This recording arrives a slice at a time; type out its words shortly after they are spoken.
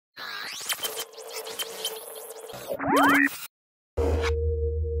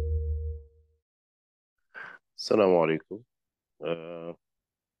السلام عليكم.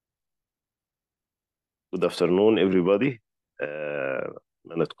 Good afternoon everybody.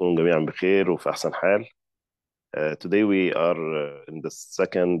 أتمنى تكونوا جميعا بخير وفي أحسن حال. Today we are in the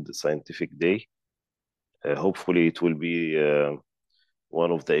second scientific day. Hopefully it will be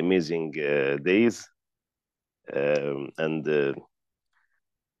one of the amazing days. And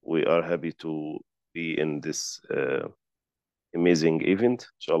we are happy to be in this amazing event,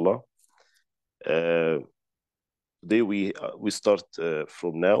 inshallah. Today we start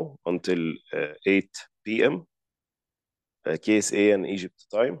from now until 8 p.m. KSA and Egypt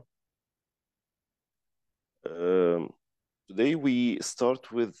time. Today we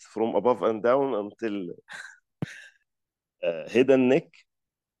start with from above and down until head and neck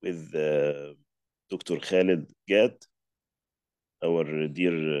with Dr. Khaled Gad, our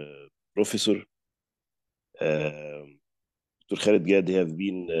dear professor. Dr. Khaled Gad have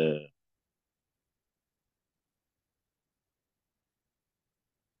been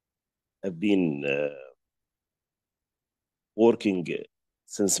working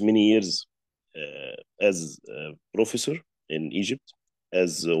since many years as a professor in Egypt,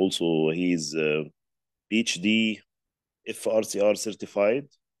 as also he is PhD FRCR certified,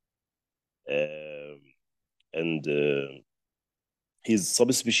 and his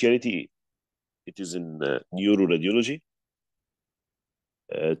subspecialty it is in neuroradiology.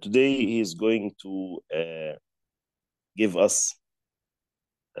 Today he is going to give us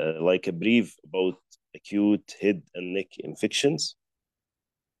like a brief about acute head and neck infections.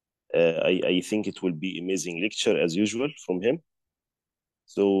 I think it will be an amazing lecture as usual from him.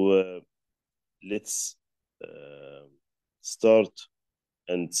 So let's start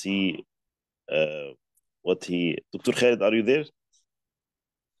and see what he... Dr. Khaled, are you there?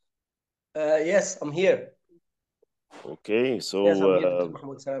 Yes, I'm here. Okay, so yes, I'm here,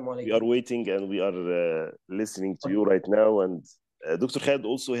 Dr. Mahmoud. we are waiting and we are listening to you right now. And Dr. Khaled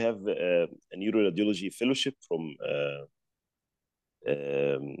also have a neuroradiology fellowship from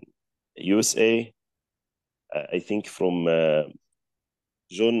USA, I think from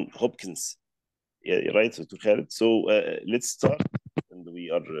John Hopkins. Yeah, right, Dr. Khaled. So let's start, and we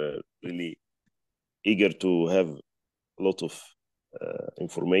are really eager to have a lot of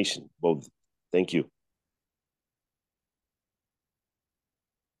information about it. Thank you.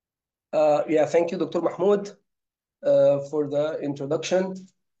 Thank you, Dr. Mahmoud, for the introduction.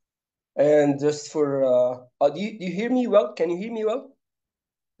 And just for, do you hear me well? Can you hear me well?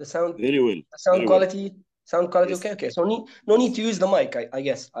 The sound, very well. The sound very quality, well. sound quality. Yes. Okay. So no need to use the mic, I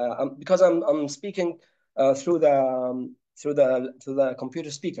guess, because I'm speaking through the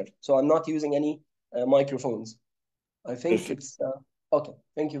computer speaker, so I'm not using any microphones. I think Perfect. it's okay.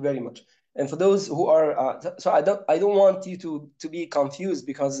 Thank you very much. And for those who are, so I don't want you to be confused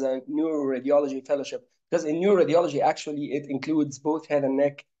because neuroradiology fellowship, because in neuroradiology actually it includes both head and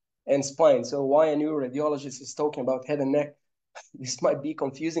neck and spine. So why a neuroradiologist is talking about head and neck, this might be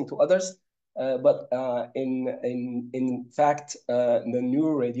confusing to others. But in fact, the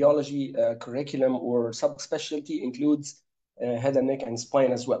neuroradiology curriculum or subspecialty includes head and neck and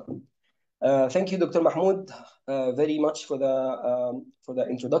spine as well. Thank you, Dr. Mahmoud, very much for the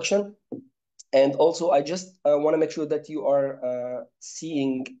introduction. And also, I just want to make sure that you are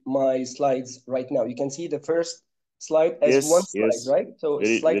seeing my slides right now. You can see the first slide as one slide, right? So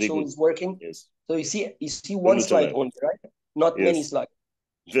slideshow is working. Yes. So you see one slide only, right? Not many slides.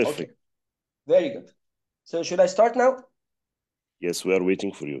 Perfect. Okay. Very good. So should I start now? Yes, we are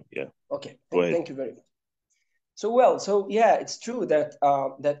waiting for you. Yeah. Okay. Thank you very much. So yeah, it's true that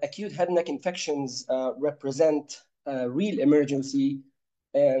that acute head and neck infections represent a real emergency,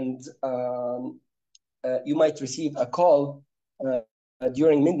 and you might receive a call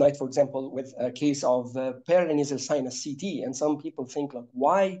during midnight, for example, with a case of paranasal sinus CT, and some people think like,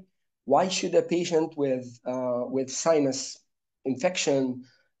 why should a patient with sinus infection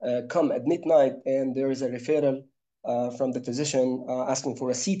come at midnight and there is a referral from the physician asking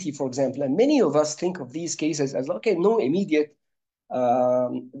for a CT, for example. And many of us think of these cases as, okay, no need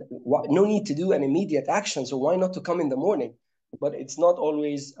to do an immediate action, so why not to come in the morning? But it's not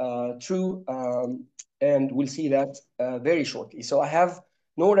always true, and we'll see that very shortly. So I have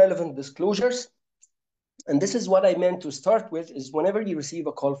no relevant disclosures. And this is what I meant to start with, is whenever you receive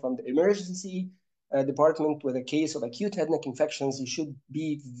a call from the emergency department with a case of acute head neck infections, you should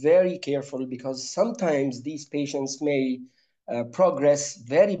be very careful, because sometimes these patients may progress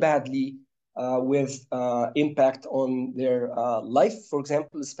very badly with impact on their life, for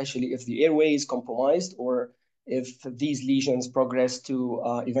example, especially if the airway is compromised, or if these lesions progress to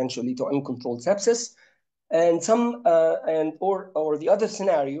eventually to uncontrolled sepsis. And or the other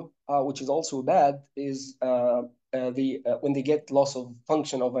scenario, which is also bad, is when they get loss of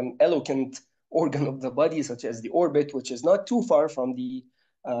function of an eloquent organ of the body, such as the orbit, which is not too far from the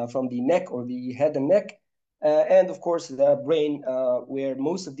neck or the head and neck, and of course the brain, where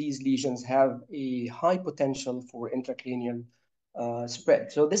most of these lesions have a high potential for intracranial spread.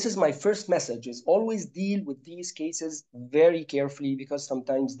 So this is my first message: is always deal with these cases very carefully, because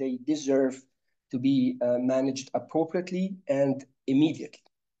sometimes they deserve to be managed appropriately and immediately.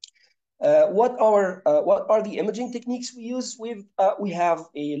 What are the imaging techniques we use? We have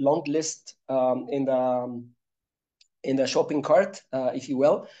a long list in the shopping cart, if you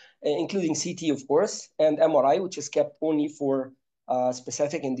will, including CT, of course, and MRI, which is kept only for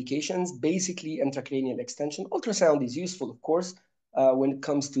specific indications, basically intracranial extension. Ultrasound is useful, of course, when it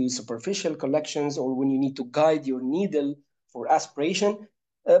comes to superficial collections or when you need to guide your needle for aspiration.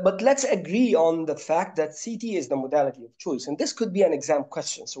 But let's agree on the fact that CT is the modality of choice. And this could be an exam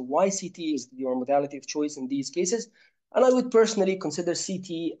question. So why CT is your modality of choice in these cases? And I would personally consider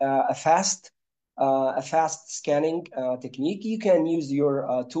CT a fast scanning technique. You can use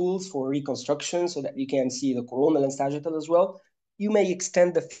your tools for reconstruction so that you can see the coronal and sagittal as well. You may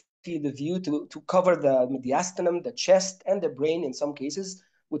extend the field of view to cover the mediastinum, the chest, and the brain in some cases,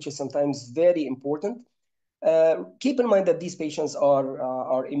 which is sometimes very important. Keep in mind that these patients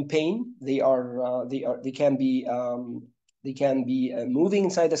are in pain. They can be moving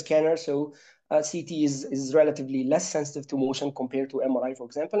inside the scanner. So CT is relatively less sensitive to motion compared to MRI, for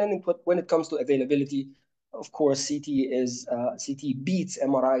example. And when it comes to availability, of course, CT beats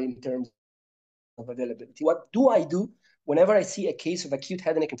MRI in terms of availability. What do I do whenever I see a case of acute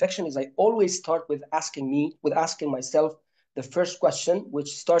head and neck infection? Is I always start with asking myself the first question,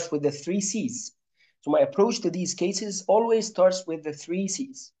 which starts with the three C's. So my approach to these cases always starts with the three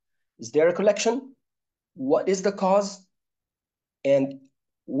C's. Is there a collection? What is the cause? And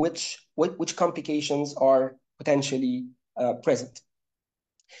which complications are potentially present?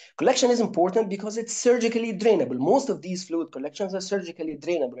 Collection is important because it's surgically drainable. Most of these fluid collections are surgically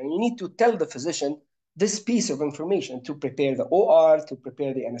drainable, and you need to tell the physician this piece of information to prepare the OR, to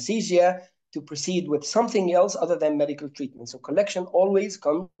prepare the anesthesia, to proceed with something else other than medical treatment. So collection always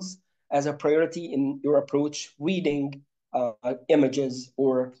comes as a priority in your approach, reading images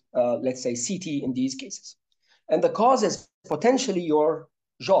or let's say CT in these cases. And the cause is potentially your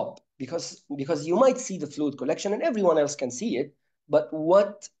job, because you might see the fluid collection and everyone else can see it, but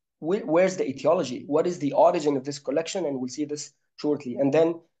where's the etiology? What is the origin of this collection? And we'll see this shortly. And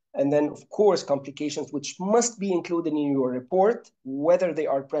then of course, complications which must be included in your report, whether they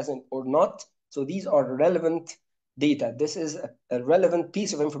are present or not. So these are relevant data. This is a relevant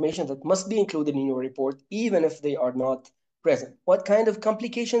piece of information that must be included in your report, even if they are not present. What kind of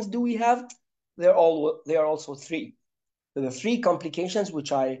complications do we have? There are also three. So the three complications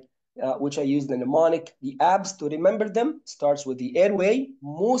which I use the mnemonic, the ABS, to remember them, starts with the airway.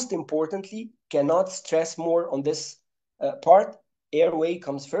 Most importantly, cannot stress more on this part. Airway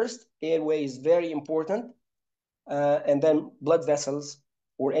comes first. Airway is very important. And then blood vessels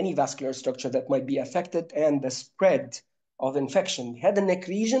or any vascular structure that might be affected, and the spread of infection. Head and neck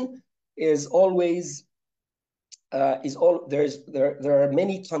region is always there are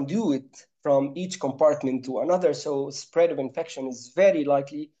many conduit from each compartment to another, so spread of infection is very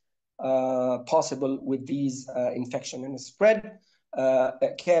likely possible with these infection. And the spread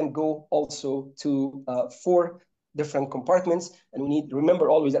can go also to four different compartments, and we need to remember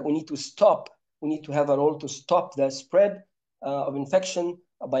always that we need to have a role to stop the spread of infection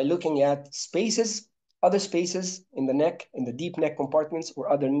by looking at other spaces in the neck, in the deep neck compartments, or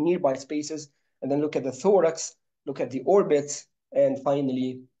other nearby spaces, and then look at the thorax, look at the orbits, and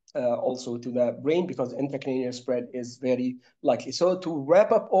finally also to the brain, because intracranial spread is very likely. So to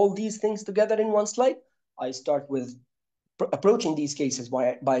wrap up all these things together in one slide, I start with approaching these cases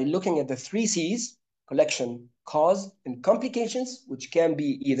by looking at the three C's: collection, cause, and complications, which can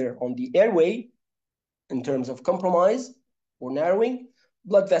be either on the airway in terms of compromise or narrowing,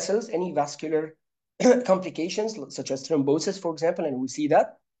 blood vessels, any vascular complications such as thrombosis, for example, and we see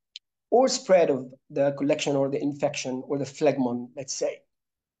that, or spread of the collection or the infection or the phlegmon, let's say.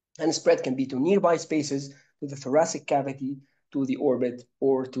 And spread can be to nearby spaces, to the thoracic cavity, to the orbit,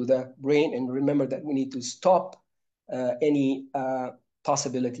 or to the brain. And remember that we need to stop any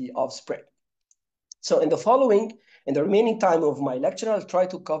possibility of spread. So in the remaining time of my lecture, I'll try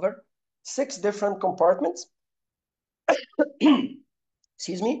to cover 6 different compartments.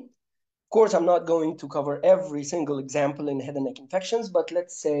 Excuse me. Of course, I'm not going to cover every single example in head and neck infections, but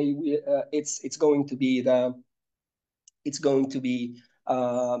let's say it's going to be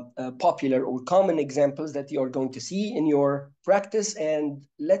popular or common examples that you are going to see in your practice. And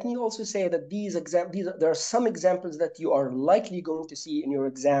let me also say that there are some examples that you are likely going to see in your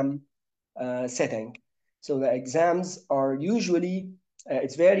exam setting. So the exams are usually,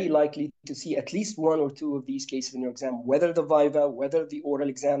 it's very likely to see at least one or two of these cases in your exam, whether the viva, whether the oral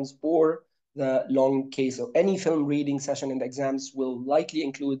exams, or the long case. So any film reading session in the exams will likely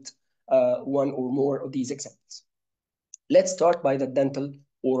include one or more of these examples. Let's start by the dental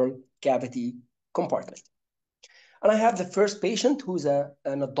oral cavity compartment. And I have the first patient who's an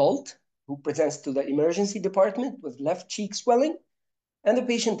adult who presents to the emergency department with left cheek swelling. And the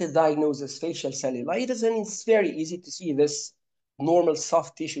patient is diagnosed as facial cellulitis, and it's very easy to see this normal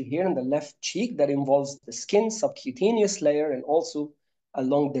soft tissue here in the left cheek that involves the skin subcutaneous layer and also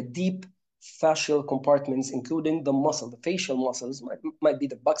along the deep fascial compartments, including the muscle, the facial muscles, might be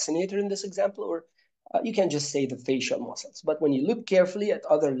the buccinator in this example, or you can just say the facial muscles. But when you look carefully at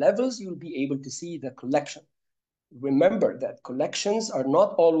other levels, you'll be able to see the collection. Remember that collections are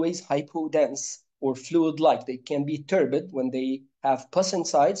not always hypodense or fluid-like. They can be turbid when they have pus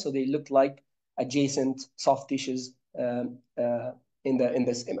inside, so they look like adjacent soft tissues in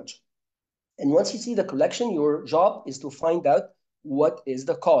this image. And once you see the collection, your job is to find out what is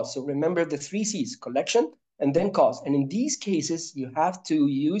the cause. So remember the 3 C's: collection and then cause. And in these cases, you have to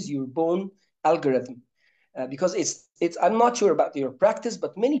use your bone algorithm. Because I'm not sure about your practice,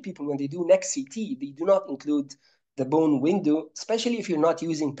 but many people, when they do neck CT, they do not include the bone window, especially if you're not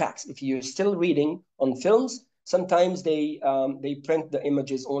using packs. If you're still reading on films, sometimes they print the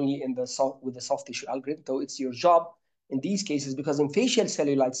images only with the soft tissue algorithm. So it's your job in these cases, because in facial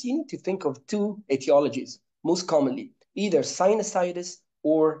cellulitis, you need to think of 2 etiologies most commonly, either sinusitis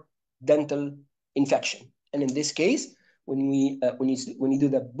or dental infection. And in this case, when you do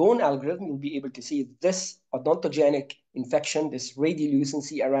the bone algorithm, you'll be able to see this odontogenic infection, this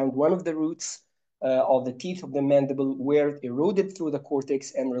radiolucency around one of the roots of the teeth of the mandible, where it eroded through the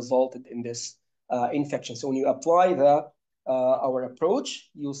cortex and resulted in this infection. So when you apply our approach,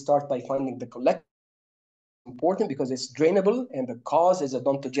 you'll start by finding the collection. Important because it's drainable and the cause is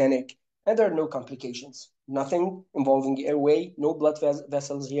odontogenic and there are no complications. Nothing involving airway, no blood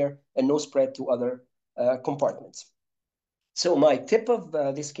vessels here, and no spread to other compartments. So my tip of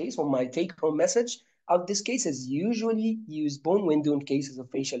this case, or my take-home message of this case, is usually use bone window in cases of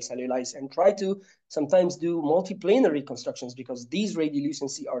facial cellulitis and try to sometimes do multiplanar reconstructions, because these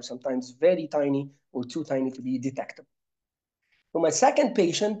radiolucency are sometimes very tiny or too tiny to be detectable. So my second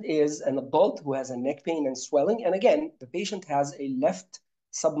patient is an adult who has a neck pain and swelling. And again, the patient has a left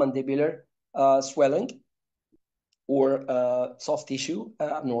submandibular swelling or soft tissue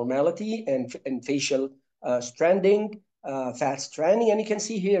abnormality and facial stranding, fat stranding. And you can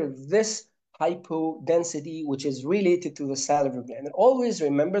see here this hypodensity, which is related to the salivary gland. And always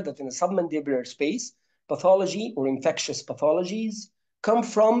remember that in the submandibular space, pathology or infectious pathologies come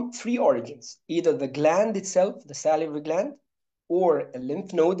from 3 origins: either the gland itself, the salivary gland, or a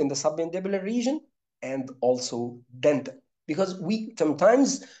lymph node in the submandibular region, and also dental. Because we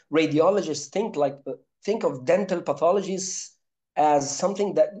sometimes radiologists think of dental pathologies as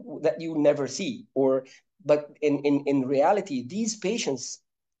something that you never see, but in reality, these patients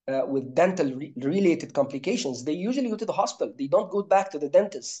with dental related complications, they usually go to the hospital. They don't go back to the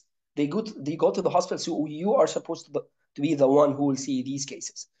dentist. They go to the hospital. So you are supposed to be the one who will see these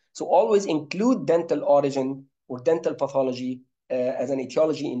cases. So always include dental origin or dental pathology as an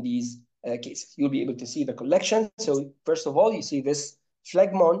etiology in these cases. You'll be able to see the collection. So first of all, you see this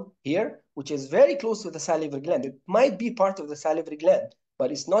phlegmon here, which is very close to the salivary gland. It might be part of the salivary gland,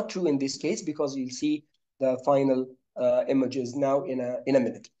 but it's not true in this case, because you'll see the final images now in a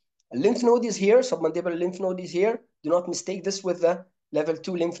minute. A lymph node is here, submandibular lymph node is here. Do not mistake this with the level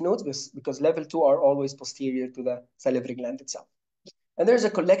 2 lymph nodes, because level 2 are always posterior to the salivary gland itself. And there's a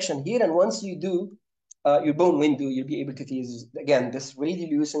collection here, and once you do your bone window, you'll be able to see, again, this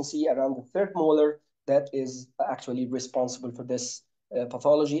radiolucency around the 3rd molar that is actually responsible for this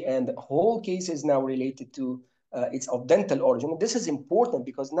pathology. And the whole case is now related to it's of dental origin. This is important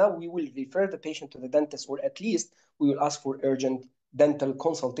because now we will refer the patient to the dentist, or at least we will ask for urgent dental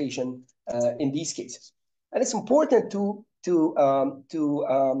consultation in these cases. And it's important to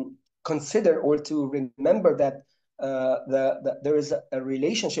consider or to remember that there is a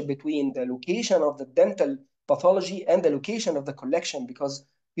relationship between the location of the dental pathology and the location of the collection, because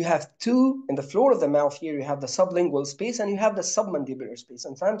you have 2 in the floor of the mouth here. You have the sublingual space and you have the submandibular space.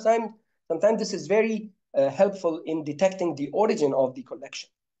 And sometimes this is very helpful in detecting the origin of the collection.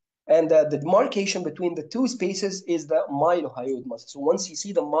 And the demarcation between the 2 spaces is the mylohyoid muscle. So once you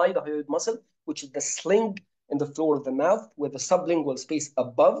see the mylohyoid muscle, which is the sling in the floor of the mouth with the sublingual space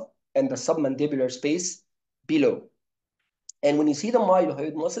above and the submandibular space below. And when you see the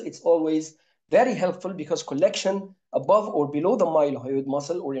mylohyoid muscle, it's always very helpful because collection above or below the mylohyoid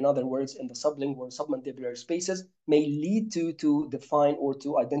muscle, or in other words, in the sublingual or submandibular spaces, may lead to define or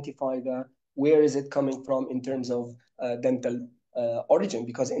to identify the where is it coming from in terms of dental origin.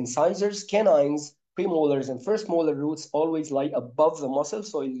 Because incisors, canines, premolars, and first molar roots always lie above the muscle,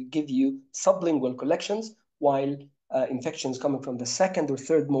 so it will give you sublingual collections, while infections coming from the second or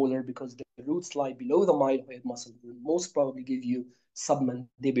third molar, because the roots lie below the mylohyoid muscle, will most probably give you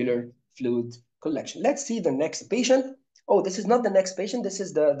submandibular fluid collection. Let's see the next patient. Oh, this is not the next patient. This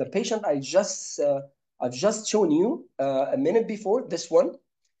is the patient I've just shown you a minute before. This one,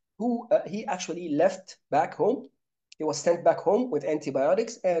 who he actually left back home. He was sent back home with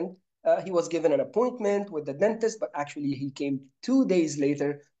antibiotics, and he was given an appointment with the dentist, but actually he came 2 days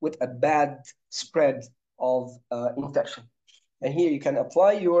later with a bad spread of infection. And here you can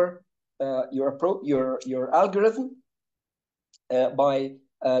apply your algorithm by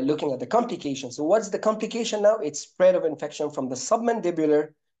looking at the complication. So what's the complication now? It's spread of infection from the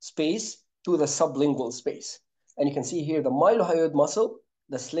submandibular space to the sublingual space. And you can see here the mylohyoid muscle,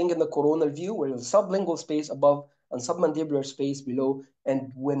 the sling in the coronal view, where the sublingual space above and submandibular space below.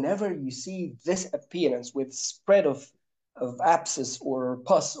 And whenever you see this appearance with spread of abscess or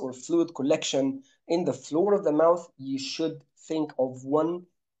pus or fluid collection in the floor of the mouth, you should think of one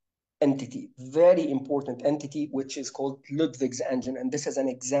entity, very important entity, which is called Ludwig's angina. And this is an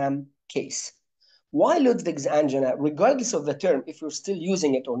exam case. Why Ludwig's angina, regardless of the term, if you're still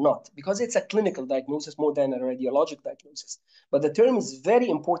using it or not? Because it's a clinical diagnosis more than a radiologic diagnosis. But the term is very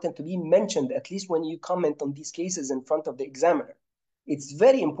important to be mentioned, at least when you comment on these cases in front of the examiner. It's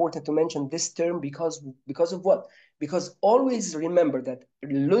very important to mention this term because of what? Because always remember that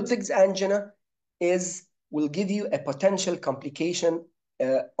Ludwig's angina will give you a potential complication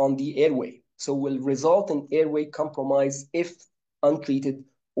on the airway. So will result in airway compromise if untreated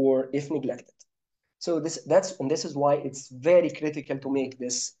or if neglected. So this is why it's very critical to make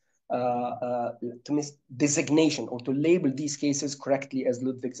this designation or to label these cases correctly as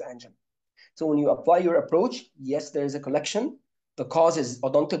Ludwig's angina. So when you apply your approach, yes, there is a collection. The cause is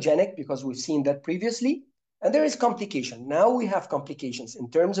odontogenic because we've seen that previously, and there is complication. Now we have complications in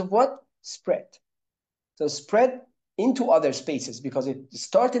terms of what? Spread. So spread into other spaces because it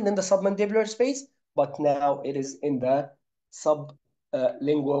started in the submandibular space, but now it is in the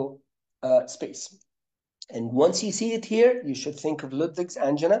sublingual space. And once you see it here, you should think of Ludwig's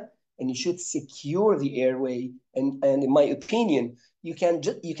angina, and you should secure the airway. And in my opinion, you can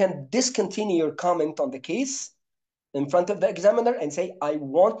discontinue your comment on the case in front of the examiner and say, I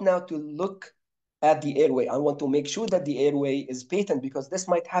want now to look at the airway. I want to make sure that the airway is patent, because this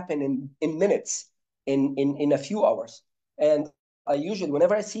might happen in minutes, in a few hours. And I usually,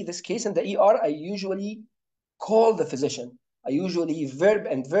 whenever I see this case in the ER, I usually call the physician. I usually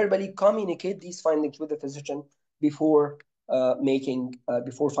verbally communicate these findings with the physician before finalizing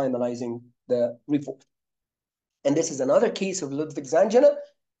the report. And this is another case of Ludwig's angina.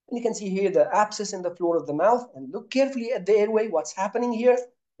 And you can see here the abscess in the floor of the mouth. And look carefully at the airway. What's happening here?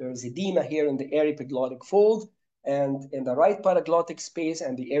 There is edema here in the epiglottic fold and in the right paraglottic space,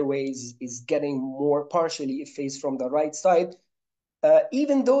 and the airway is getting more partially effaced from the right side.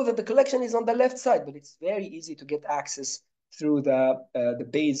 Even though that the collection is on the left side, but it's very easy to get access through the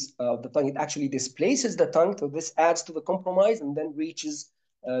base of the tongue. It actually displaces the tongue, so this adds to the compromise and then reaches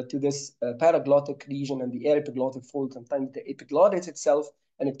to this paraglottic region and the epiglottic fold, sometimes the epiglottis itself,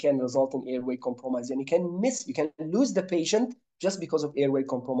 and it can result in airway compromise. And you can lose the patient just because of airway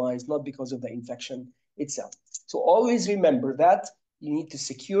compromise, not because of the infection itself. So always remember that you need to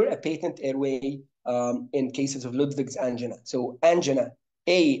secure a patent airway in cases of Ludwig's angina. So angina,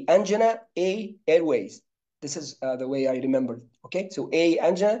 A, airways. This is the way I remember. Okay, so A,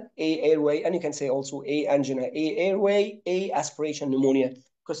 angina, A, airway, and you can say also A, angina, A, airway, A, aspiration pneumonia,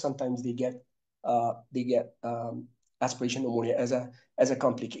 because sometimes they get aspiration pneumonia as a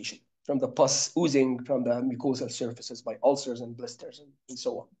complication from the pus oozing from the mucosal surfaces by ulcers and blisters and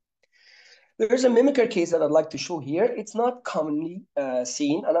so on. There's a mimicker case that I'd like to show here. It's not commonly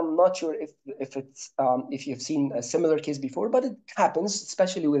seen, and I'm not sure if you've seen a similar case before, but it happens,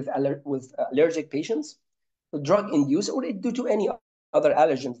 especially with allergic patients, drug-induced or due to any other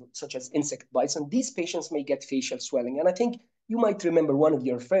allergens, such as insect bites. And these patients may get facial swelling. And I think you might remember one of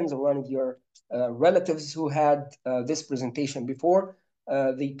your friends or one of your relatives who had this presentation before.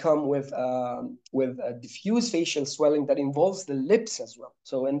 They come with a diffuse facial swelling that involves the lips as well.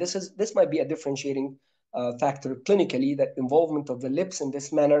 So, and this might be a differentiating factor clinically, that involvement of the lips in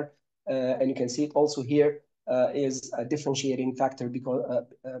this manner. And you can see it also here is a differentiating factor because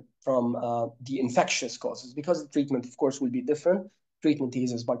from the infectious causes. Because the treatment, of course, will be different. Treatment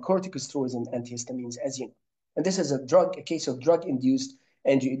uses by corticosteroids and antihistamines, as you know. And this is a case of drug-induced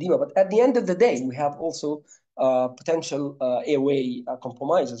angioedema. But at the end of the day, we have also potential airway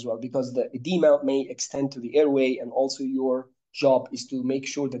compromise as well, because the edema may extend to the airway, and also your job is to make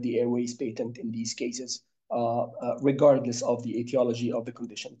sure that the airway is patent in these cases, regardless of the etiology of the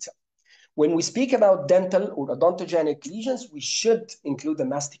condition itself. When we speak about dental or odontogenic lesions, we should include the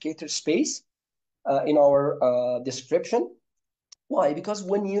masticator space in our description. Why? Because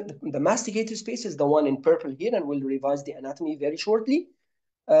when the masticator space is the one in purple here, and we'll revise the anatomy very shortly.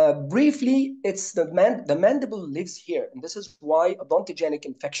 Briefly, it's the mandible lives here, and this is why odontogenic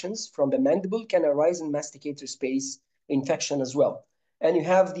infections from the mandible can arise in masticator space infection as well. And you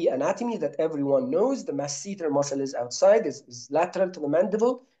have the anatomy that everyone knows. The masseter muscle is outside, is lateral to the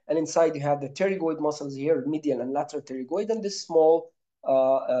mandible, and inside you have the pterygoid muscles here, medial and lateral pterygoid, and this small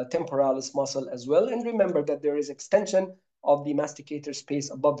temporalis muscle as well. And remember that there is extension of the masticator space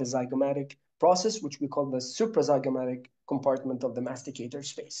above the zygomatic process, which we call the suprazygomatic compartment of the masticator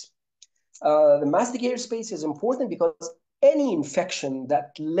space. The masticator space is important because any infection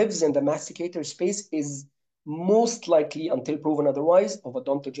that lives in the masticator space is most likely, until proven otherwise, of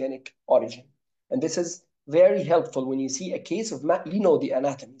odontogenic origin. And this is very helpful when you see a case of, you know, the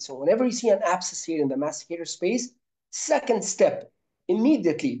anatomy. So whenever you see an abscess here in the masticator space, second step,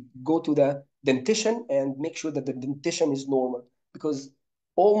 immediately go to the dentition and make sure that the dentition is normal, because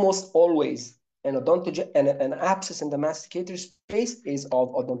almost always an abscess in the masticator space is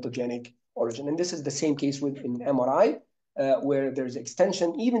of odontogenic origin. And this is the same case with in MRI, where there's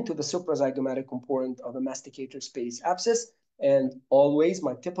extension even to the suprazygomatic component of a masticator space abscess. And always,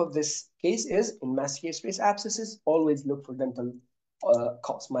 my tip of this case is, in masticator space abscesses, always look for dental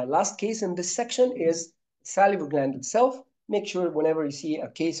cause. My last case in this section is salivary gland itself. Make sure whenever you see a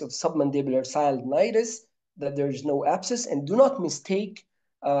case of submandibular sialidinitis that there is no abscess, and do not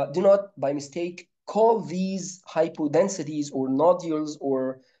by mistake call these hypodensities or nodules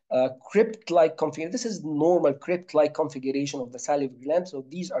or crypt-like configuration. This is normal crypt-like configuration of the salivary gland, so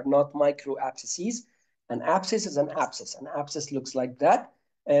these are not micro abscesses. An abscess is an abscess. An abscess looks like that.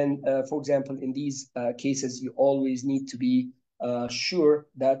 And for example, in these cases, you always need to be sure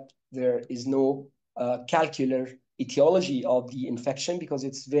that there is no calcular etiology of the infection, because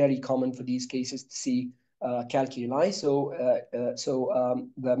it's very common for these cases to see calculi. So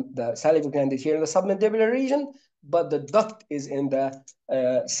the salivary gland is here in the submandibular region, but the duct is in the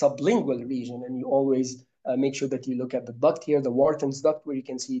sublingual region, and you always make sure that you look at the duct here, the Wharton's duct, where you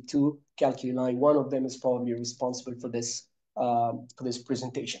can see two calculi. One of them is probably responsible for this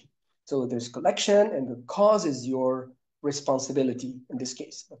presentation. So there's collection, and the cause is your responsibility in this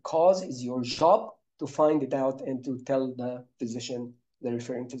case. The cause is your job to find it out and to tell the physician, the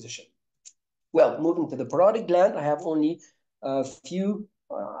referring physician. Well, moving to the parotid gland, I have only a few,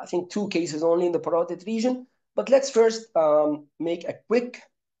 I think 2 cases only in the parotid region. But let's first make a quick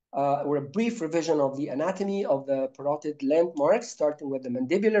or a brief revision of the anatomy of the parotid landmarks, starting with the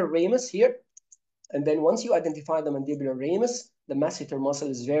mandibular ramus here. And then once you identify the mandibular ramus, the masseter muscle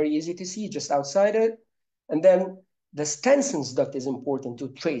is very easy to see just outside it. And then the Stensen's duct is important to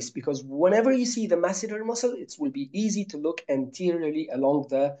trace, because whenever you see the masseter muscle, it will be easy to look anteriorly along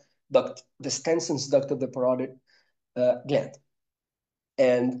the duct, the Stensen's duct of the parotid gland.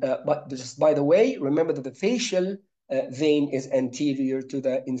 And but just by the way, remember that the facial vein is anterior to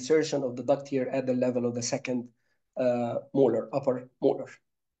the insertion of the duct here at the level of the second molar, upper molar.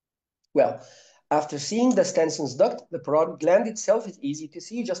 Well, after seeing the Stensen's duct, the parotid gland itself is easy to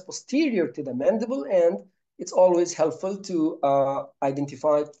see, just posterior to the mandible, and it's always helpful to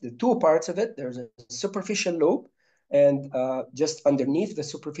identify the 2 parts of it. There's a superficial lobe, and just underneath the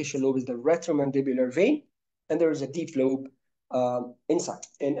superficial lobe is the retromandibular vein, and there is a deep lobe inside.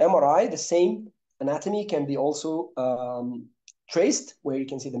 In MRI, the same anatomy can be also traced, where you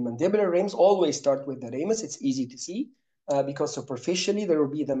can see the mandibular ramus. Always start with the ramus. It's easy to see because superficially there will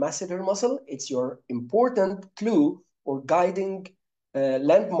be the masseter muscle. It's your important clue or guiding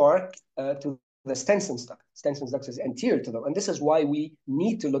landmark to the Stensen's duct. Stensen's duct is anterior to them. And this is why we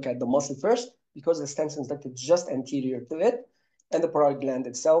need to look at the muscle first, because the Stensen's duct is just anterior to it. And the parotid gland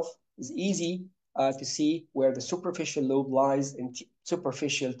itself is easy to see, where the superficial lobe lies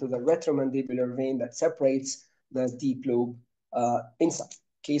superficial to the retromandibular vein that separates the deep lobe inside.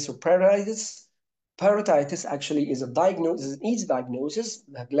 Case of parotitis. Parotitis actually is an easy diagnosis.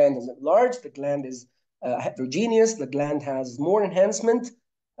 The gland is enlarged, the gland is heterogeneous, the gland has more enhancement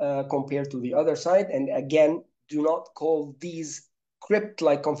compared to the other side. And again, do not call these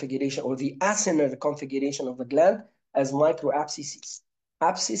crypt-like configuration or the acinar configuration of the gland as microabscesses.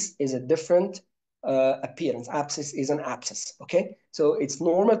 Abscess is a different appearance. Abscess is an abscess, okay? So it's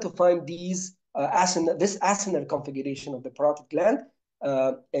normal to find these this acinar configuration of the parotid gland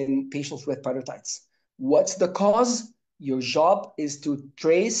in patients with parotites. What's the cause? Your job is to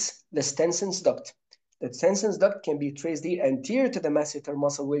trace the Stensen's duct. The Stensen's duct can be traced here anterior to the masseter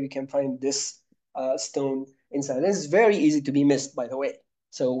muscle where you can find this stone inside. This is very easy to be missed, by the way.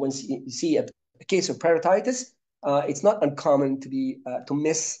 So when you see a case of parotitis, it's not uncommon to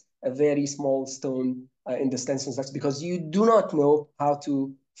miss a very small stone in the Stensen's duct because you do not know how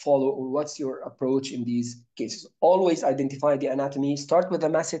to follow or what's your approach in these cases. Always identify the anatomy. Start with the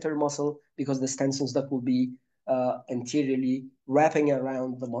masseter muscle because the Stensen's duct will be anteriorly wrapping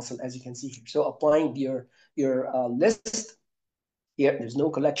around the muscle, as you can see here. So applying your list here, there's no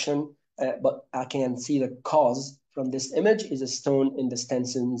collection, but I can see the cause from this image is a stone in the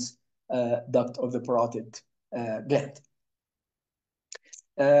Stensen's duct of the parotid gland.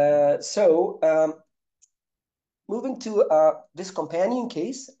 Moving to this companion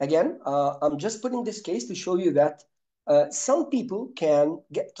case, again, I'm just putting this case to show you that some people can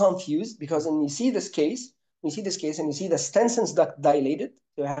get confused because when you see this case, and you see the Stensen's duct dilated,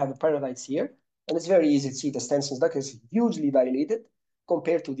 so you have the parotites here, and it's very easy to see the Stensen's duct is hugely dilated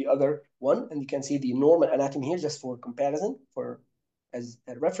compared to the other one, and you can see the normal anatomy here just for comparison, as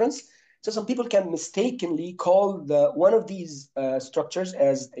a reference. So some people can mistakenly call one of these structures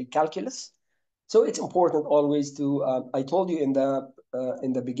as a calculus. So it's important always to, I told you in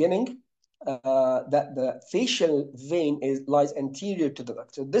the beginning that the facial vein lies anterior to the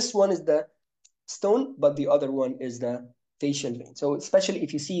duct. So this one is the stone, but the other one is the facial vein. So especially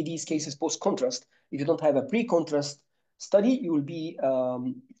if you see these cases post-contrast, if you don't have a pre-contrast study, you will be,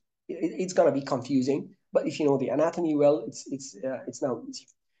 it's gonna be confusing. But if you know the anatomy well, it's now easy.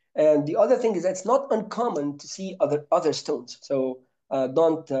 And the other thing is that it's not uncommon to see other stones. So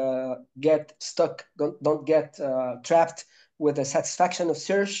don't get stuck, don't get trapped with a satisfaction of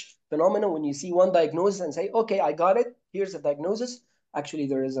search phenomenon when you see one diagnosis and say, okay, I got it, here's the diagnosis. Actually,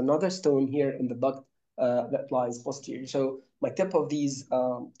 there is another stone here in the duct that lies posterior. So my tip of these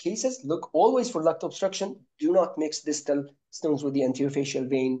cases, look always for duct obstruction. Do not mix distal stones with the anterior facial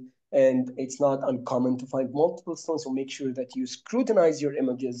vein. And it's not uncommon to find multiple stones, so make sure that you scrutinize your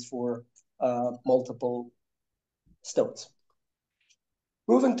images for multiple stones.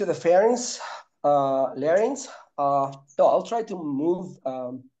 Moving to the pharynx, larynx. So I'll try to move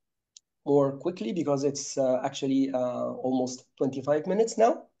more quickly because it's actually almost 25 minutes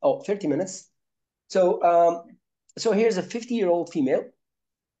now. Oh, 30 minutes. So here's a 50-year-old female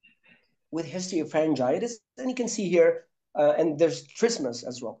with history of pharyngitis, and you can see here, and there's trismus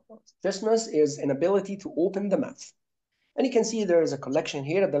as well. Trismus is an ability to open the mouth. And you can see there is a collection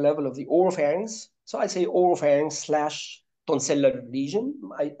here at the level of the oropharynx. So I say oropharynx slash tonsillar region.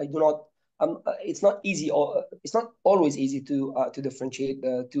 I do not, it's not easy, it's not always easy to differentiate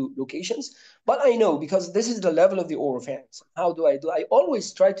the two locations, but I know because this is the level of the oropharynx. How do? I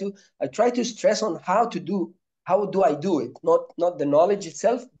always try to stress on how do I do it? Not the knowledge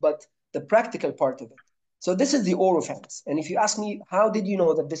itself, but the practical part of it. So this is the oropharynx. And if you ask me, how did you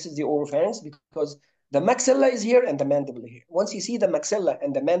know that this is the oropharynx? Because the maxilla is here and the mandible here. Once you see the maxilla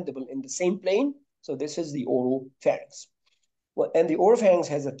and the mandible in the same plane, so this is the oropharynx. Well, and the oropharynx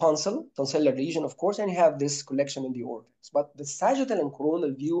has a tonsillar region, of course, and you have this collection in the oropharynx. But the sagittal and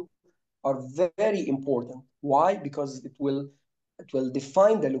coronal view are very important. Why? Because it will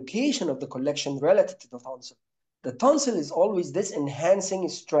define the location of the collection relative to the tonsil. The tonsil is always this enhancing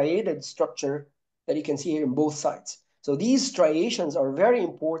striated structure that you can see here in both sides. So these striations are very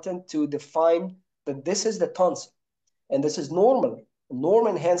important to define that this is the tonsil, and this is normal.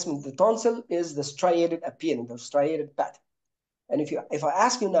 Normal enhancement of the tonsil is the striated appearance, the striated pattern. And if I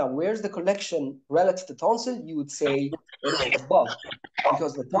ask you now, where's the collection relative to the tonsil, you would say it is above,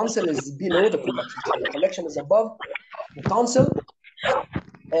 because the tonsil is below the collection. So the collection is above the tonsil,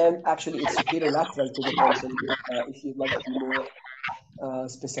 and actually it's superior lateral to the tonsil, if you'd like to be more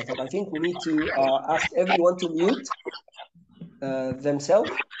specific. I think we need to ask everyone to mute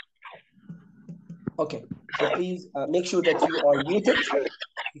themselves. Okay, so please make sure that you are muted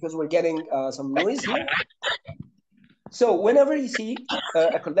because we're getting some noise here. So whenever you see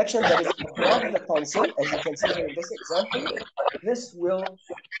a collection that is above the tonsil, as you can see here in this example, this will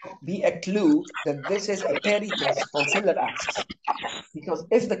be a clue that this is a peritonsillar axis. Because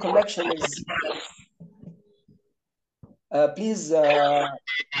if the collection is, please,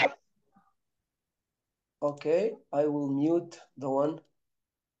 okay, I will mute the one.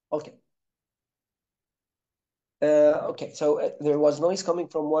 Okay. Okay, so there was noise coming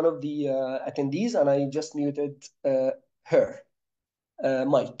from one of the attendees, and I just muted her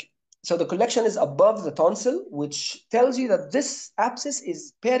mic. So the collection is above the tonsil, which tells you that this abscess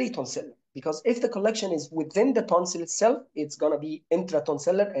is peritonsillar. Because if the collection is within the tonsil itself, it's going to be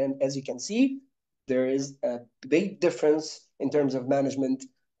intratonsillar. And as you can see, there is a big difference in terms of management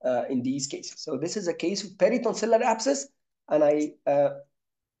in these cases. So this is a case of peritonsillar abscess, and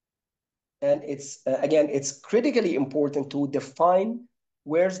it's again, it's critically important to define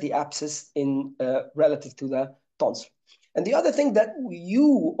where's the abscess in relative to the tonsil. And the other thing that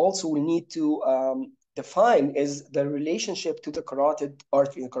you also will need to define is the relationship to the carotid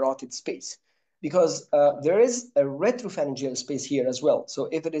artery and carotid space, because there is a retropharyngeal space here as well. So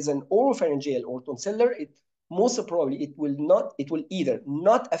if it is an oropharyngeal or tonsillar, it most probably it will either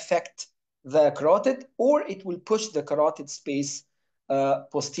not affect the carotid, or it will push the carotid space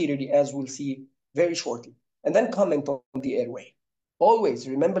posteriorly, as we'll see very shortly. And then comment on the airway. Always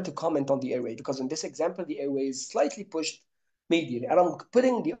remember to comment on the airway, because in this example, the airway is slightly pushed medially. And I'm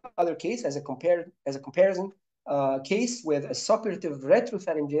putting the other case as a comparison case with a suppurative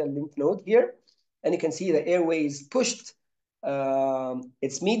retropharyngeal lymph node here. And you can see the airway is pushed.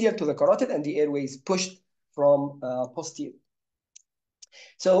 It's medial to the carotid, and the airway is pushed from posterior.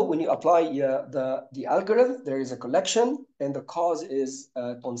 So when you apply the algorithm, there is a collection, and the cause is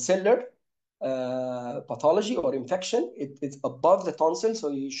tonsillar pathology or infection. It's above the tonsil, so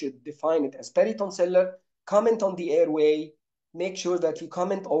you should define it as peritonsillar. Comment on the airway. Make sure that you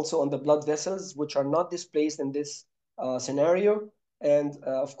comment also on the blood vessels, which are not displaced in this scenario. And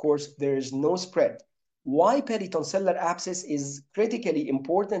of course, there is no spread. Why peritonsillar abscess is critically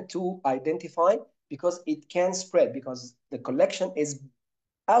important to identify? Because it can spread, because the collection is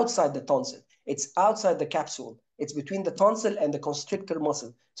outside the tonsil. It's outside the capsule. It's between the tonsil and the constrictor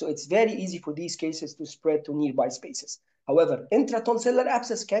muscle. So it's very easy for these cases to spread to nearby spaces. However, intratonsillar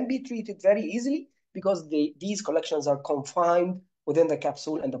abscess can be treated very easily because these collections are confined within the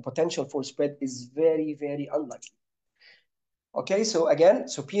capsule, and the potential for spread is very, very unlikely. Okay, so again,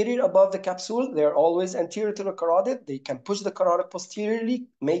 superior above the capsule, they're always anterior to the carotid. They can push the carotid posteriorly.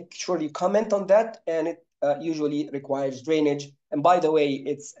 Make sure you comment on that, and it usually requires drainage. And by the way,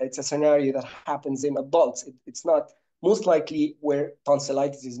 it's a scenario that happens in adults. It's not most likely where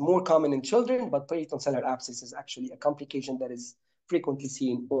tonsillitis is more common in children, but peritonsillar abscess is actually a complication that is frequently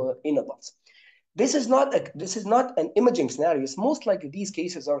seen in adults. This is not an imaging scenario. It's most likely these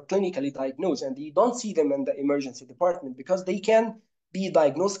cases are clinically diagnosed, and you don't see them in the emergency department because they can be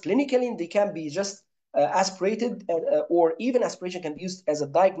diagnosed clinically, and they can be just aspirated, or even aspiration can be used as a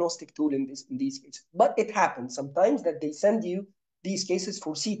diagnostic tool in these cases. But it happens sometimes that they send you these cases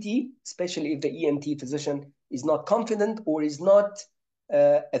for CT, especially if the ENT physician is not confident or is not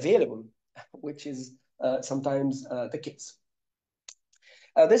available, which is sometimes the case.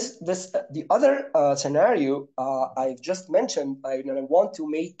 The other scenario I've just mentioned, I want to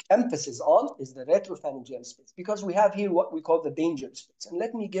make emphasis on, is the retropharyngeal space, because we have here what we call the danger space. And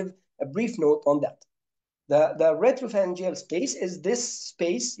let me give a brief note on that. The retropharyngeal space is this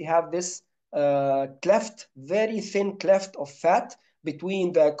space. You have this cleft, very thin cleft of fat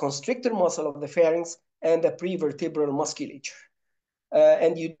between the constrictor muscle of the pharynx and the prevertebral musculature.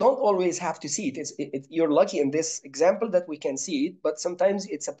 And you don't always have to see it. You're lucky in this example that we can see it, but sometimes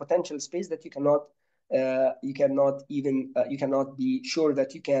it's a potential space that you cannot be sure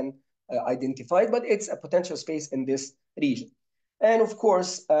that you can identify it, but it's a potential space in this region. And of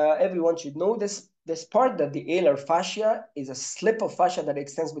course, everyone should know this part, that the alar fascia is a slip of fascia that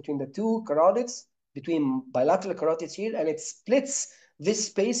extends between the two carotids, between bilateral carotids here, and it splits this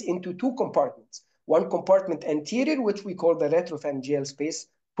space into two compartments. One compartment anterior, which we call the retropharyngeal space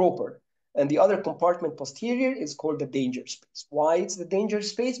proper, and the other compartment posterior is called the danger space. Why it's the danger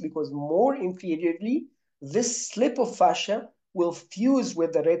space? Because more inferiorly, this slip of fascia will fuse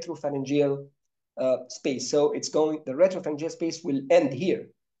with the retropharyngeal space. So the retropharyngeal space will end here.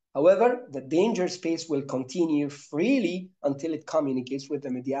 However, the danger space will continue freely until it communicates with the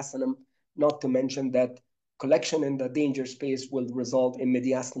mediastinum, not to mention that collection in the danger space will result in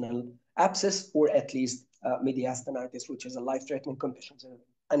mediastinal abscess, or at least mediastinitis, which is a life-threatening condition. So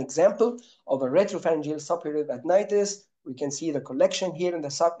an example of a retropharyngeal subperiodontitis, we can see the collection here in the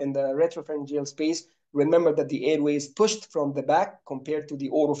retropharyngeal space. Remember that the airway is pushed from the back compared to the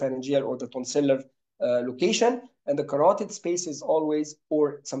oropharyngeal or the tonsillar location, and the carotid space is always,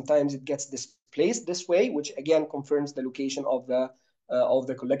 or sometimes it gets displaced this way, which again confirms the location of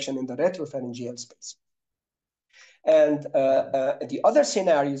the collection in the retropharyngeal space. And the other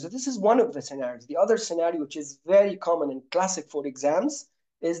scenarios, this is one of the scenarios. The other scenario, which is very common and classic for exams,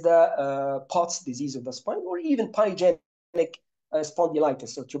 is the Pott's disease of the spine, or even pyogenic spondylitis.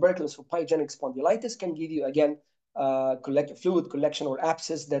 So tuberculosis or pyogenic spondylitis can give you, again, fluid collection or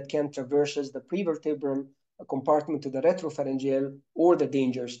abscess that can traverses the prevertebral compartment to the retropharyngeal or the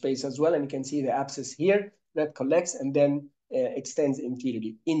danger space as well. And you can see the abscess here that collects and then extends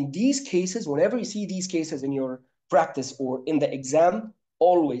inferiorly. In these cases, whenever you see these cases in your practice or in the exam,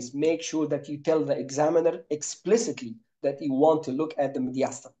 always make sure that you tell the examiner explicitly that you want to look at the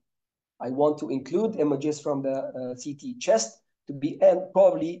mediastinum. I want to include images from the CT chest to be, and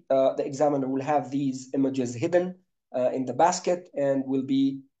probably the examiner will have these images hidden in the basket and will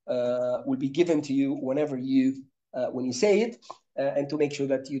be given to you whenever you when you say it, and to make sure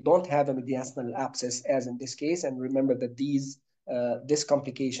that you don't have a mediastinal abscess as in this case. And remember that this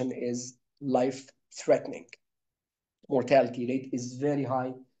complication is life-threatening. Mortality rate is very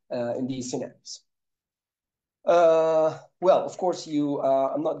high in these scenarios. Well, of course,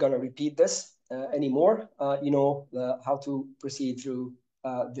 I'm not going to repeat this anymore. You know how to proceed through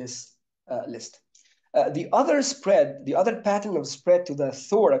this list. The other pattern of spread to the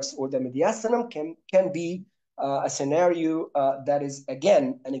thorax or the mediastinum can be a scenario that is,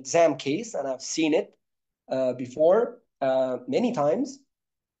 again, an exam case, and I've seen it before many times.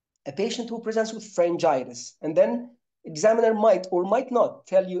 A patient who presents with pharyngitis, and then examiner might or might not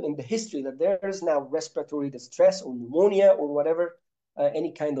tell you in the history that there is now respiratory distress or pneumonia or whatever,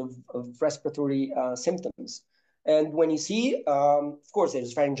 any kind of respiratory symptoms. And when you see, of course,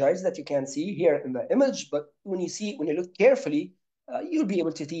 there's pharyngitis that you can see here in the image, but when you look carefully, you'll be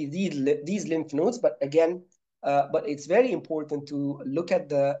able to see these lymph nodes. But again, but it's very important to look at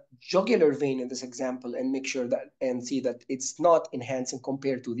the jugular vein in this example and make sure that and see that it's not enhancing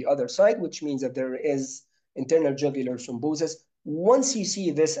compared to the other side, which means that there is internal jugular thrombosis. Once you see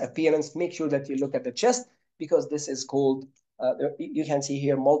this appearance, make sure that you look at the chest, because this is called, you can see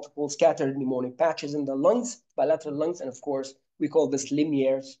here multiple scattered pneumonic patches in the lungs, bilateral lungs, and of course, we call this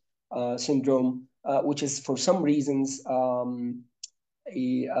Lemierre's syndrome, which is for some reasons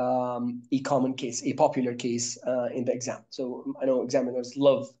a common case, a popular case in the exam. So I know examiners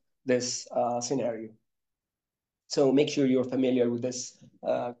love this scenario. So make sure you're familiar with this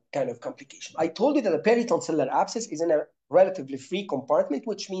kind of complication. I told you that a peritonsillar abscess is in a relatively free compartment,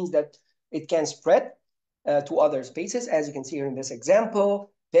 which means that it can spread to other spaces. As you can see here in this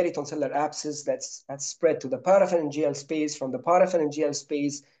example, peritonsillar abscess that's spread to the parapharyngeal space. From the parapharyngeal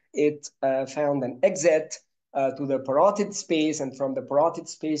space, it found an exit to the parotid space, and from the parotid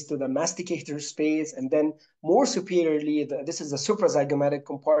space to the masticator space, and then more superiorly, this is the suprazygomatic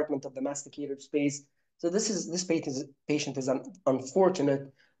compartment of the masticator space. So this patient is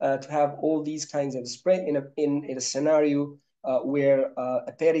unfortunate to have all these kinds of spread in a scenario where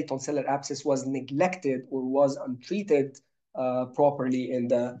a peritonsillar abscess was neglected or was untreated properly in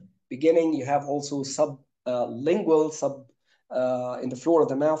the beginning. You have also sublingual in the floor of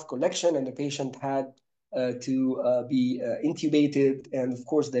the mouth collection, and the patient had to be intubated. And of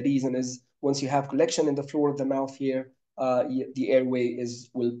course, the reason is once you have collection in the floor of the mouth here, the airway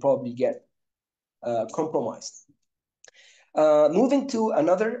will probably get compromised. Moving to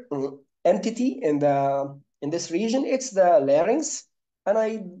another entity in this region, it's the larynx. And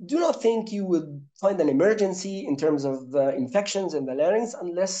I do not think you would find an emergency in terms of infections in the larynx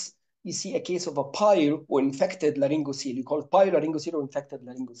unless you see a case of a pyro or infected laryngocele. You call it pyolaryngocele or infected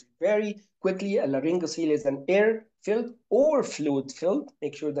laryngocele. Very quickly, a laryngocele is an air-filled or fluid-filled.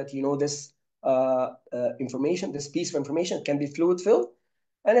 Make sure that you know this information. This piece of information can be fluid-filled,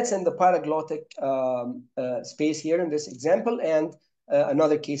 and it's in the paraglottic space here in this example. And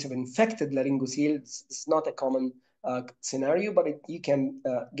another case of infected laryngocele. It's not a common scenario, but you can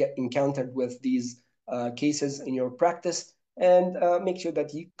get encountered with these cases in your practice. And make sure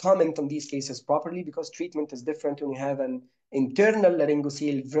that you comment on these cases properly, because treatment is different when you have an internal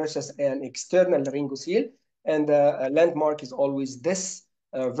laryngocele versus an external laryngocele. And a landmark is always this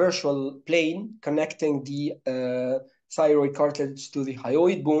virtual plane connecting the thyroid cartilage to the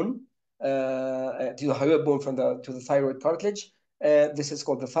hyoid bone, to the thyroid cartilage. This is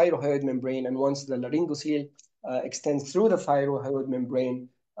called the thyroid membrane. And once the laryngocele extends through the thyroid membrane,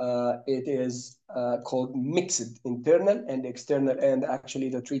 it is called mixed internal and external, and actually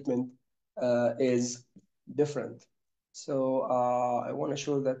the treatment is different. So I want to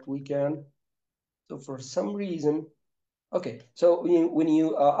show that we can. So for some reason, okay. So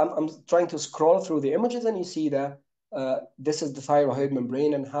I'm trying to scroll through the images, and you see that this is the thyroid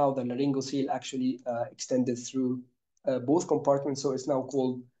membrane and how the laryngocele actually extended through both compartments. So it's now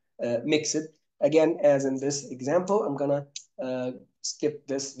called mixed. Again, as in this example, I'm gonna skip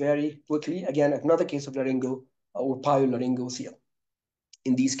this very quickly. Again, another case of laryngo or pyolaryngocele.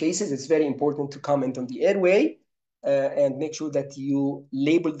 In these cases, it's very important to comment on the airway and make sure that you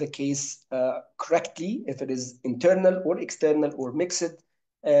label the case correctly, if it is internal or external or mixed.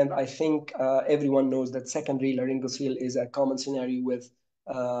 And I think everyone knows that secondary laryngeal is a common scenario with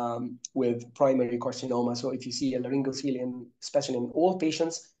primary carcinoma. So if you see a laryngeal, especially in all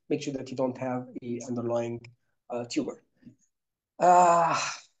patients, make sure that you don't have a underlying tumor.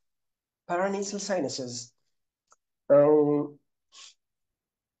 Paranasal sinuses.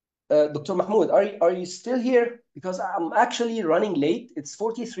 Dr. Mahmoud, are you still here? Because I'm actually running late. It's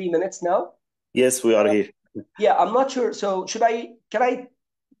 43 minutes now. Yes, we are here. Yeah, I'm not sure. So can I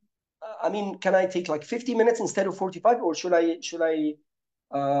take like 50 minutes instead of 45, or should I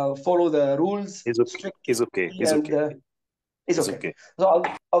follow the rules It's okay. strictly? It's okay. It's And okay. it's It's okay.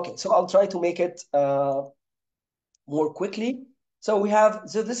 okay. So I'll try to make it more quickly. So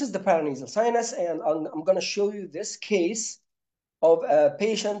this is the paranasal sinus, and I'm going to show you this case of a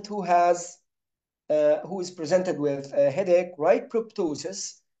patient who is presented with a headache, right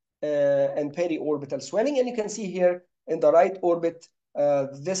proptosis, and periorbital swelling. And you can see here in the right orbit,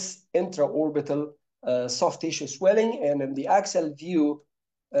 this intraorbital soft tissue swelling. And in the axial view,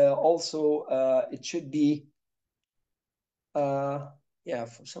 also, it should be, for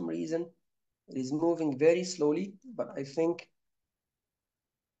some reason, it is moving very slowly, but I think,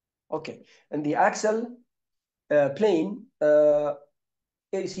 okay. And the axial plane,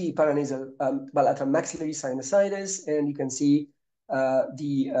 you see paranasal bilateral maxillary sinusitis, and you can see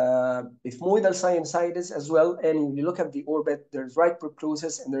the ethmoidal sinusitis as well. And when you look at the orbit, there's right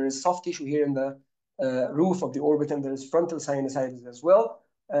proclusus, and there is soft tissue here in the roof of the orbit, and there's frontal sinusitis as well.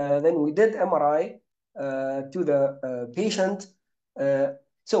 Then we did MRI to the patient.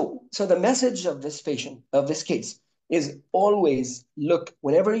 So the message of this patient, of this case, is always look,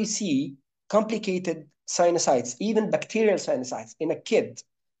 whenever you see complicated sinusitis, even bacterial sinusitis in a kid,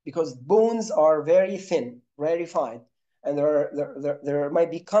 because bones are very thin, very fine, and there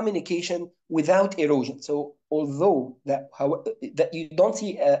might be communication without erosion. So although that you don't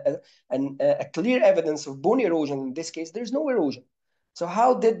see a clear evidence of bone erosion in this case, there's no erosion. So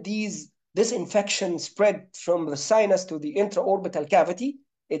how did this infection spread from the sinus to the intraorbital cavity?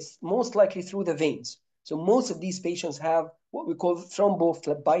 It's most likely through the veins. So most of these patients have what we call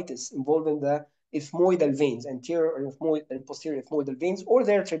thrombophlebitis, involving the ethmoidal veins, anterior and posterior ethmoidal veins, or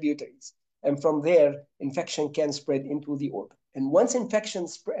their tributaries. And from there, infection can spread into the orbit. And once infection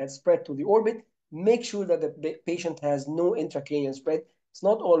has spread to the orbit, make sure that the patient has no intracranial spread. It's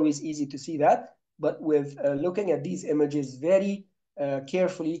not always easy to see that, but with looking at these images very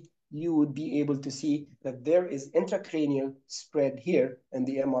carefully, you would be able to see that there is intracranial spread here in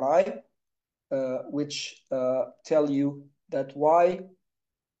the MRI, which tell you that why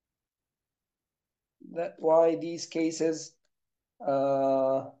these cases.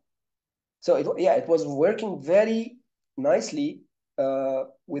 It was working very nicely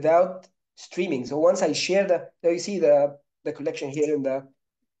without streaming. So once I share there you see the collection here in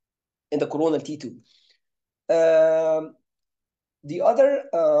the coronal T2.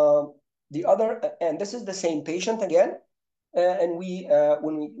 And this is the same patient again. And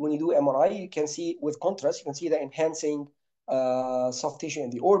when you do MRI, you can see with contrast, you can see the enhancing soft tissue in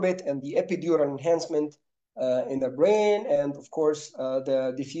the orbit and the epidural enhancement in the brain, and of course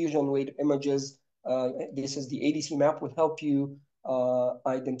the diffusion wave images. This is the ADC map, will help you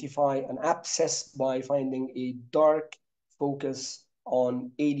identify an abscess by finding a dark focus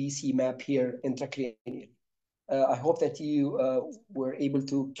on ADC map here intracranially. I hope that you were able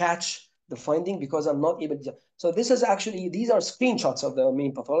to catch the finding, because I'm not able to. So these are screenshots of the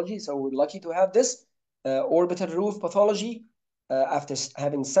main pathology. So we're lucky to have this orbital roof pathology after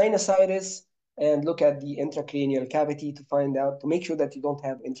having sinusitis, and look at the intracranial cavity to make sure that you don't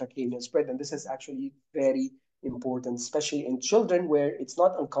have intracranial spread. And this is actually very important, especially in children, where it's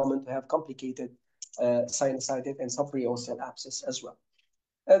not uncommon to have complicated sinusitis and subperiosteal abscess as well.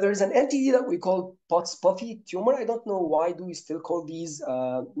 There is an entity that we call Potts Puffy tumor. I don't know why do we still call these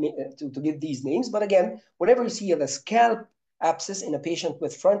to give these names, but again, whenever you see the scalp abscess in a patient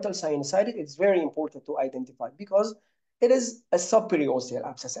with frontal sinusitis, it's very important to identify, because it is a subperiosteal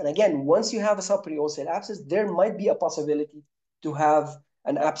abscess. And again, once you have a subperiosteal abscess, there might be a possibility to have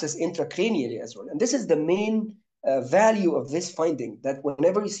an abscess intracranially as well. And this is the main value of this finding, that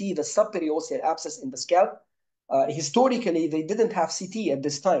whenever you see the subperiosteal abscess in the scalp, historically, they didn't have CT at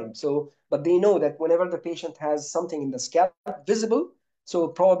this time. But they know that whenever the patient has something in the scalp visible, so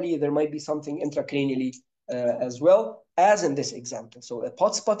probably there might be something intracranially as well, as in this example. So a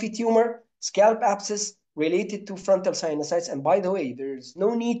Potts Puffy tumor, scalp abscess related to frontal sinusitis. And by the way, there's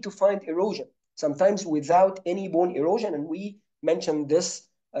no need to find erosion, sometimes without any bone erosion. And we mentioned this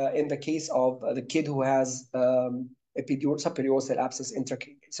in the case of the kid who has subperiosteal abscess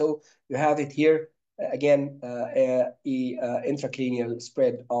intracranial. So you have it here again, intracranial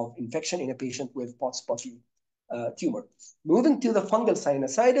spread of infection in a patient with pot spotty tumor. Moving to the fungal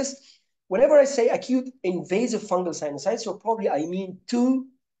sinusitis, whenever I say acute invasive fungal sinusitis, so probably I mean two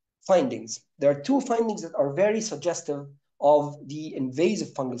findings. There are two findings that are very suggestive of the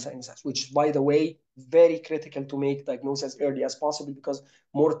invasive fungal sinusitis, which, by the way, very critical to make diagnosis as early as possible because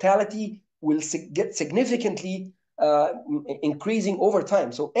mortality will get significantly increasing over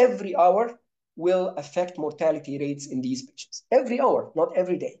time. So every hour will affect mortality rates in these patients. Every hour, not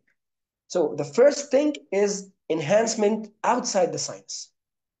every day. So the first thing is enhancement outside the sinus.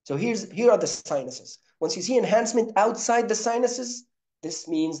 So here are the sinuses. Once you see enhancement outside the sinuses, this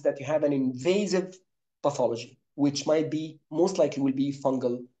means that you have an invasive pathology, which might be, most likely will be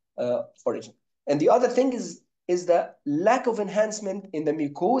fungal origin. And the other thing is the lack of enhancement in the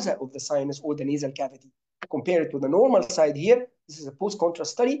mucosa of the sinus or the nasal cavity. Compare it to the normal side here. This is a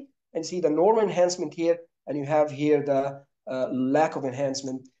post-contrast study, and see the normal enhancement here, and you have here the lack of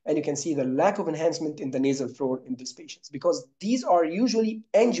enhancement, and you can see the lack of enhancement in the nasal floor in these patients because these are usually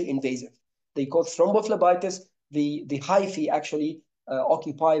angioinvasive. They cause thrombophlebitis. The hyphae actually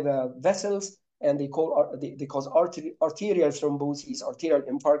occupy the vessels, and they cause arterial thrombosis, arterial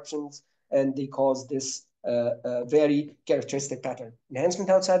infarctions, and they cause this very characteristic pattern: enhancement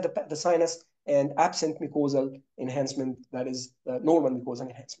outside the sinus and absent mucosal enhancement, that is normal mucosal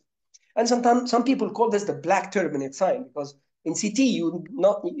enhancement. And sometimes some people call this the black turbinate sign because in CT you will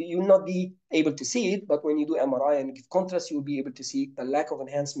not be able to see it, but when you do MRI and give contrast, you will be able to see the lack of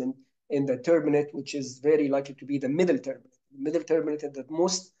enhancement in the turbinate, which is very likely to be the middle turbinate. The middle turbinate is the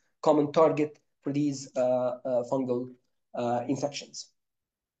most common target for these fungal infections.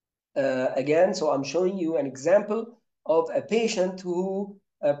 Again, so I'm showing you an example of a patient who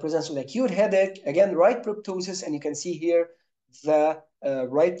presents with acute headache, again, right proptosis, and you can see here the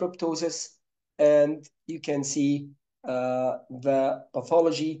right proptosis, and you can see the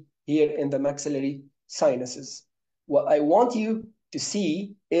pathology here in the maxillary sinuses. What I want you to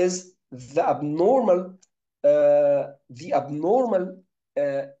see is the abnormal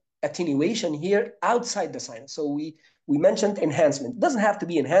attenuation here outside the sinus. So we mentioned enhancement. It doesn't have to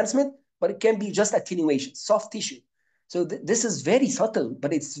be enhancement, but it can be just attenuation, soft tissue. So this is very subtle,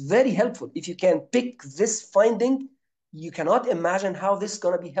 but it's very helpful. If you can pick this finding, you cannot imagine how this is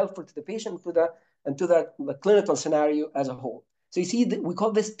going to be helpful to the patient and to the clinical scenario as a whole. So you see, we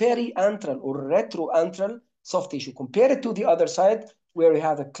call this periantral or retroantral soft tissue. Compare it to the other side where we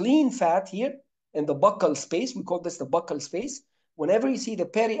have a clean fat here in the buccal space. We call this the buccal space. Whenever you see the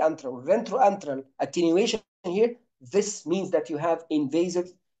periantral, retroantral attenuation here, this means that you have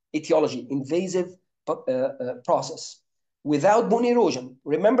invasive etiology, invasive process. Without bone erosion,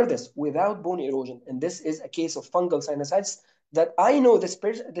 remember this, without bone erosion. And this is a case of fungal sinusitis that I know this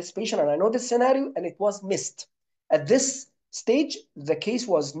patient and I know this scenario, and it was missed. At this stage, the case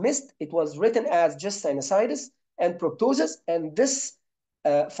was missed. It was written as just sinusitis and proptosis, and this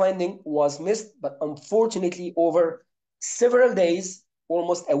finding was missed. But unfortunately, over several days,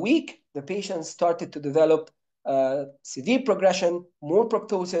 almost a week, the patient started to develop severe progression, more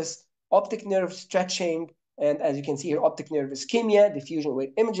proptosis, optic nerve stretching, and as you can see here, optic nerve ischemia, diffusion with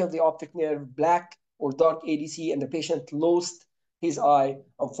image of the optic nerve, black or dark ADC, and the patient lost his eye,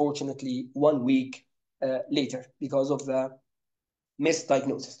 unfortunately, 1 week later because of the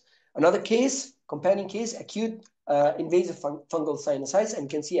misdiagnosis. Another case, companion case, acute invasive fungal sinusitis, and you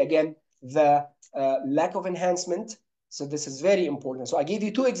can see again the lack of enhancement. So this is very important. So I gave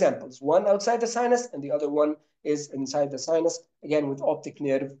you two examples, one outside the sinus and the other one is inside the sinus, again with optic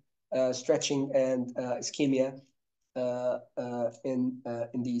nerve stretching and ischemia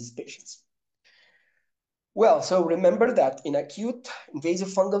in these patients. Well, so remember that in acute invasive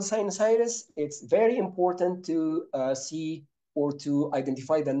fungal sinusitis, it's very important to see or to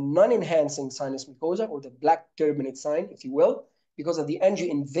identify the non-enhancing sinus mucosa, or the black turbinate sign, if you will, because of the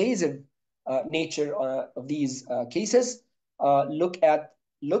angioinvasive nature of these cases. Look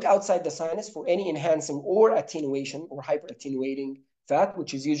outside the sinus for any enhancing or attenuation or hyperattenuating fat,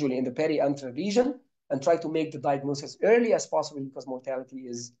 which is usually in the periantral region, and try to make the diagnosis early as possible because mortality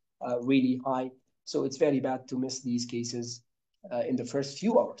is really high. So it's very bad to miss these cases in the first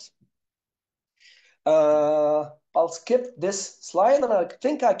few hours. I'll skip this slide, and I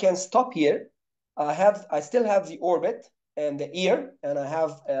think I can stop here. I still have the orbit and the ear, and I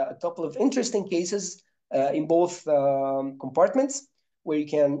have a couple of interesting cases in both compartments where you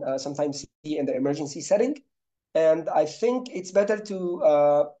can sometimes see in the emergency setting. And I think it's better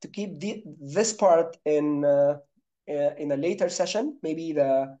to keep this part in in a later session, maybe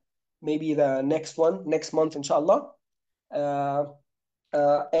the next month, inshallah. And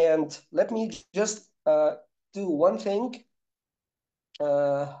let me just do one thing.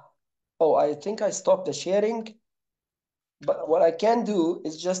 Oh, I think I stopped the sharing. But what I can do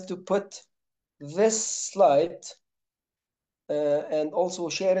is just to put this slide and also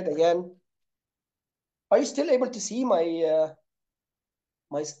share it again. Are you still able to see my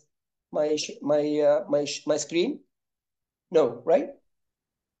my screen? No, right?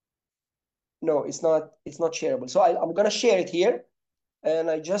 No, it's not shareable. So I'm gonna share it here, and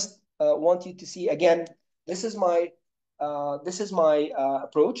I just want you to see again. This is my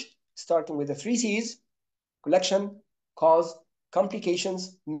approach, starting with the three C's: collection, cause,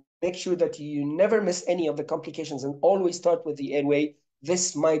 complications. Make sure that you never miss any of the complications and always start with the airway.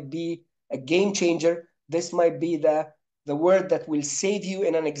 This might be a game changer. This might be the word that will save you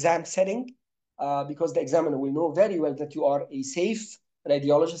in an exam setting, because the examiner will know very well that you are a safe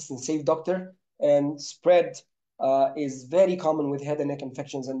radiologist and safe doctor. And spread is very common with head and neck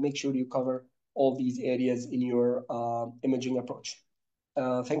infections, and make sure you cover all these areas in your imaging approach.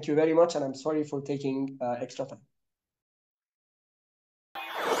 Thank you very much, and I'm sorry for taking extra time.